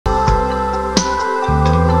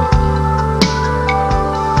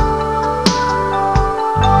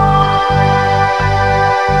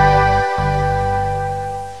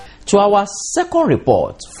To our second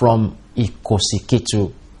report from IKOSI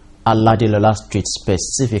KETU, Aladelola Street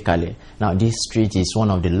specifically. Now this street is one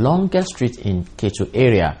of the longest streets in KETU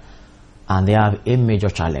area, and they have a major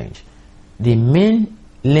challenge. The main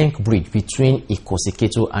link bridge between IKOSI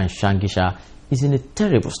KETU and SHANGISHA is in a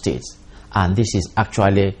terrible state, and this is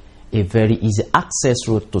actually a very easy access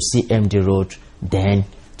route to CMD Road, then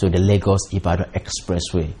to the Lagos-Ibadan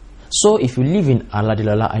Expressway. So if you live in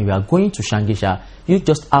Aladelola and you are going to SHANGISHA, you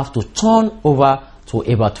just have to turn over to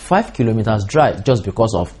about 5 kilometers drive just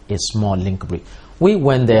because of a small link bridge. We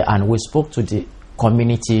went there and we spoke to the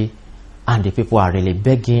community, and the people are really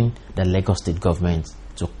begging the Lagos State government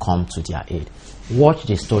to come to their aid. Watch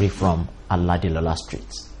the story from Aladelola Street.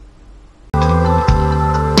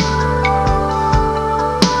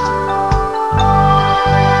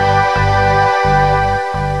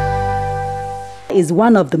 Is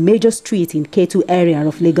one of the major streets in KETU area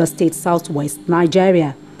of Lagos State, southwest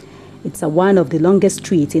Nigeria. It's one of the longest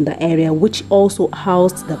streets in the area, which also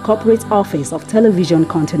housed the corporate office of Television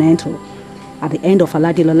Continental. At the end of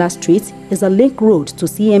Aladelola Street is a link road to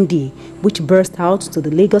CMD, which burst out to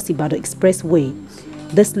the Lagos-Ibadan Expressway.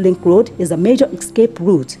 This link road is a major escape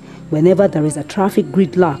route whenever there is a traffic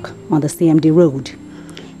gridlock on the CMD road.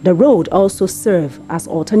 The road also serves as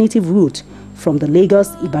alternative route from the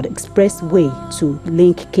Lagos-Ibadan Expressway to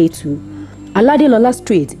link KETU. Aladelola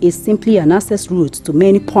Street is simply an access route to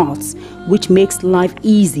many parts, which makes life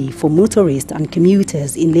easy for motorists and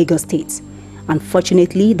commuters in Lagos State.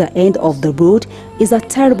 Unfortunately, the end of the road is a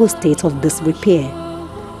terrible state of disrepair.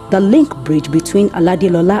 The link bridge between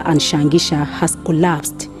Aladelola and SHANGISHA has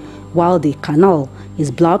collapsed, while the canal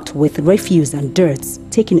is blocked with refuse and dirt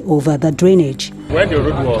taking over the drainage. When the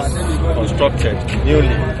road was constructed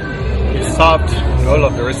newly, it served all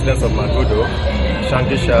of the residents of Magodo,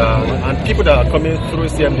 SHANGISHA, and people that are coming through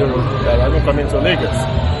CMD Road that are even coming to Lagos.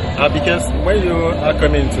 Because when you are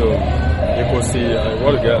coming to IKOSI and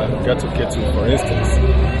want to get to KETU, for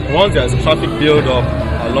instance, once there is traffic build-up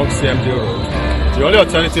along CMD Road, the only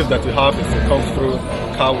alternative that you have is to come through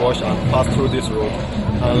car wash and pass through this road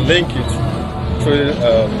and link it through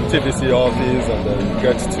TVC office and then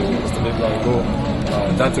get to Mr. and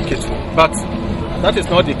go down to KETU. But that is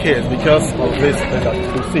not the case because of this that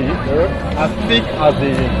you see. As thick as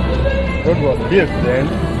the road was built then,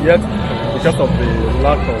 yet because of the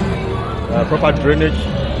lack of proper drainage,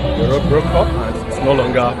 the road broke up and it's no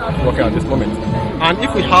longer working at this moment. And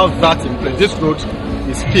if we have that in place, this road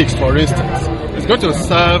is fixed, for instance, it's going to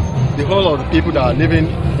serve the whole of the people that are living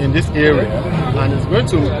in this area, and it's going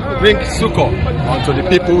to bring succor onto the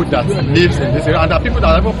people that lives in this area and the people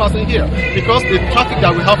that are even passing here. Because the traffic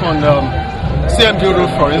that we have on CMD Road,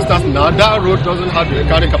 for instance, now that road doesn't have the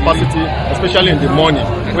carrying capacity, especially in the morning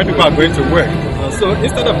when people are going to work. So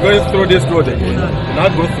instead of going through this road again, you now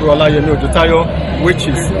go through Olayemi Odutayo, which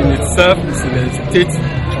is in itself is in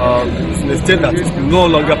a state that is no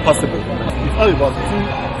longer possible. It's all about two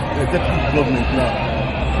executive government now,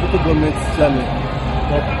 local government chairman.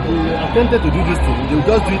 But they attempted to do this thing, they will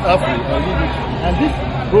just do it halfway and this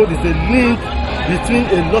road is a link between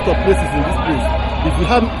a lot of places in this place. If you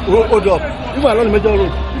have road up, even along the major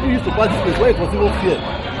road, people used to pass this place where it was even fair.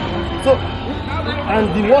 So, and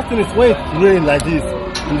the worst thing is when it rains like this,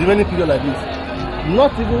 in the rainy period like this,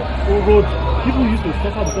 not even road, people used to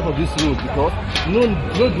suffer because of this road because no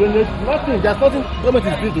drainage, nothing, there's nothing government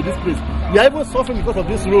is doing to this place. We are even suffering because of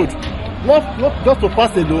this road. Not just to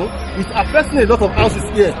pass alone, it's affecting a lot of houses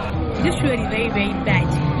here. This road is very, very bad,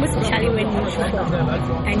 most especially when you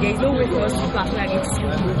fall, and there is no way for us to pass where I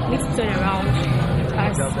need to turn around and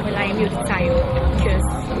pass Aladelola Odutayo because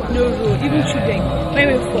no road, even children, when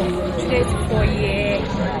we fall, children to 4 years,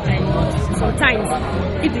 and sometimes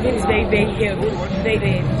if the rain is very, very heavy, very,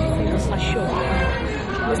 very sure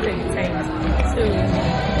most of the time. So I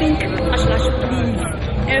think National should please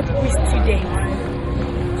help with students.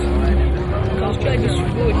 This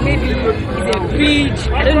road, maybe it's a bridge,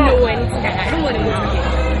 I don't know anything, I don't want to go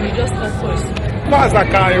here, we just help us. As far as I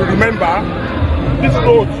can remember,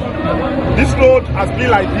 this road has been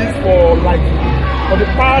like this for the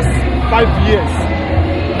past 5 years.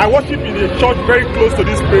 I worship in a church very close to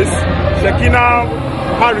this place, Shekinah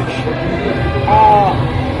Parish.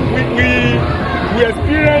 We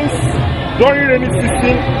experience during rainy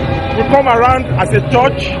season, we come around as a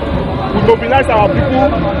church, we mobilize our people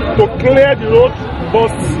to clear the road,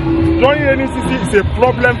 but during rainy season it's a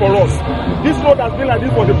problem for us. This road has been like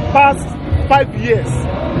this for the past 5 years.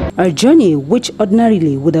 A journey which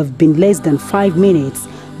ordinarily would have been less than 5 minutes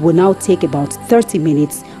will now take about 30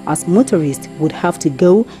 minutes, as motorists would have to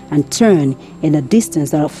go and turn in a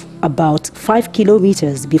distance of about 5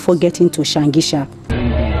 kilometers before getting to SHANGISHA.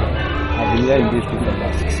 been here in this street for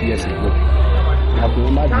about 6 years ago. I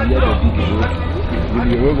remember the year they did the road.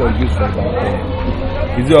 The road was used for about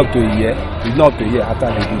is it up to a year? It's not up to a year after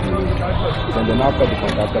they did the road. Then they now call the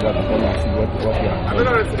contractor that to come and see what we have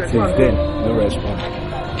done. Since then, no response.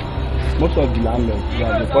 Most of the landlords, they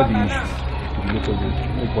have report the issue to the local road.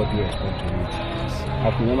 Nobody respond to it. I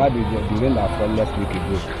remember the rain that fell last week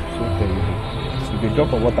ago. So terrible. If they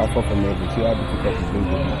drop a waterfall from heaven, see how difficult it's going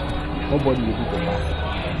to be. Nobody will be able to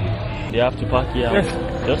pass. They have to park here. Yes.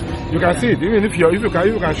 Just You can see it. Even if you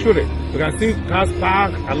can shoot it, you can see cars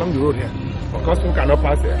parked along the road here. Of course, people cannot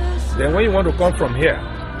pass there. Then when you want to come from here,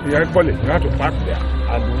 you have to park there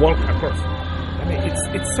and walk across. I mean,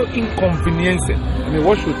 it's so inconveniencing. I mean,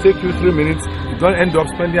 what should take you 3 minutes, you don't end up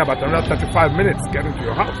spending about another 35 minutes getting to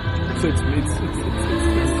your house. So it's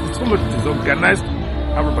so much disorganized.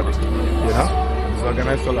 Everybody, you know, it's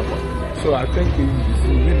organized all about. So I think it's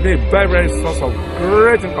a very, very source of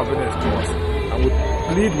great inconvenience to us, and we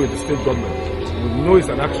plead with the state government. We know it's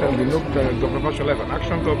an action. We know Governor Fashola is an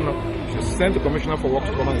action governor. She sent the commissioner for work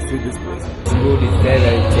to come and see this place. This road is very,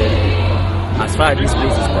 very terrible. As far as this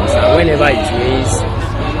place is concerned, whenever it rains,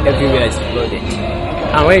 everywhere is flooded.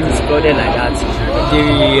 And when it is flooded like that, the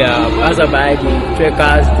passerby, the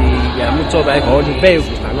trekkers, the motorbike, or the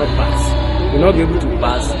vehicles cannot pass. Will not be able to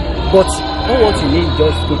pass. But what you need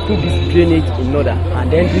just to put this drainage in order,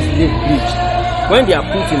 and then this link bridge. When they are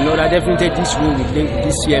put in order, definitely this road will link with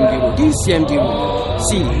this CMD road. This CMD road,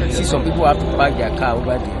 see some people have to park their car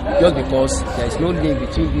over there just because there is no link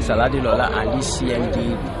between this Aladelola and this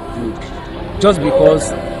CMD road. Just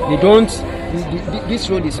because they don't, this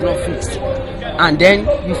road is not fixed. And then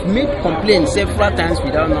we've made complaints several times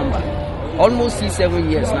without number. Almost 6-7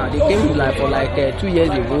 years now. They came for like 2 years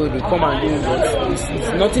ago. They come and do, but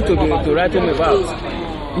it's nothing to write home about.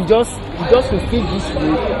 We just will feed this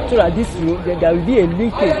road so that this road there will be a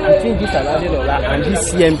linkage between this Aladelola and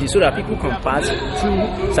this CMD so that people can pass through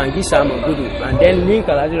SHANGISHA and then link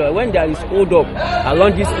Aladelola. When there is hold up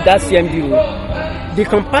along that CMD road, they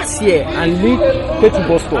can pass here and link KETU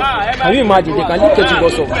bus stop. Can you imagine? They can link KETU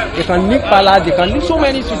bus stop. They can link Palace. They can link so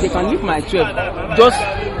many streets. They can link my 12. Just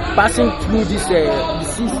passing through this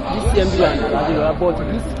CMD and Aladelola. But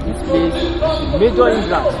this place is the major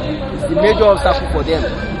hindrance. It's the major obstacle for them.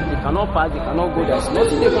 They cannot pass. They cannot go. There's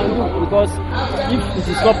nothing they can do because if it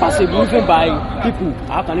is not passable even by people,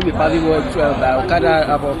 how can it be passable by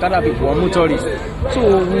Okada people or motorists?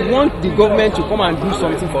 So we want the government to come and do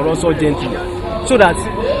something for us urgently, so that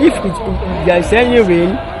if there is any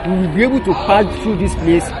rain, we will be able to pass through this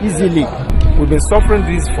place easily. We've been suffering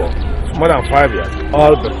this for more than 5 years,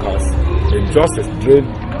 all because the justice drain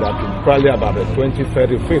that is probably about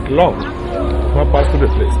 20-30 feet long not pass through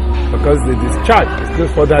the place because the discharge is still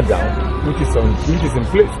further down, which is in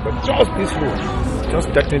place. But just this road,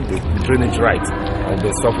 just getting the drainage right, and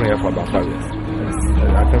they're suffering here for about 5 years.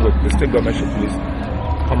 I think the state government should please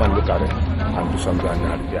come and look at it and do something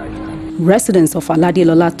and react. Residents of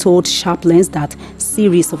Aladelola told Sharplenstv that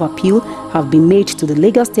series of appeals have been made to the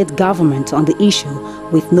Lagos state government on the issue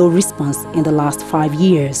with no response in the last 5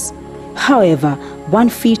 years. However, one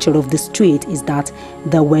feature of the street is that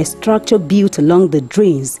there were structures built along the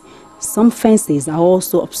drains. Some fences are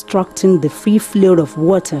also obstructing the free flow of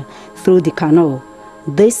water through the canal.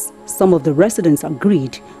 This, some of the residents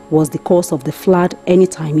agreed, was the cause of the flood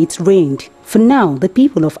anytime it rained. For now, the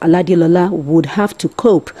people of Aladelola would have to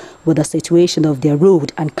cope with the situation of their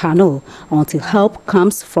road and canal until help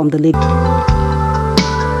comes from the Lagos.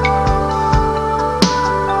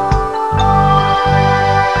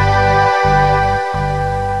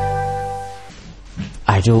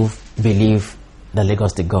 I do believe the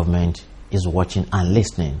Lagos state government is watching and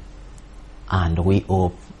listening, and we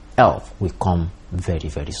hope help will come very,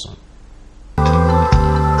 very soon.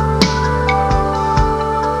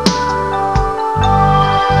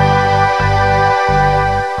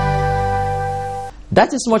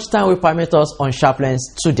 That is much time we permit us on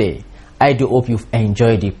Sharplenstv today. I do hope you've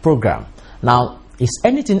enjoyed the program. Now, is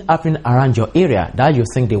anything happening around your area that you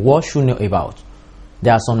think the world should know about?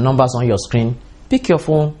 There are some numbers on your screen. Pick your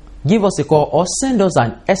phone, give us a call, or send us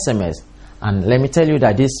an SMS. And let me tell you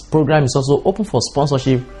that this program is also open for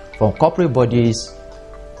sponsorship from corporate bodies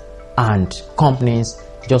and companies.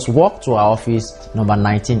 Just walk to our office, number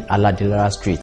 19 Aladelola Street.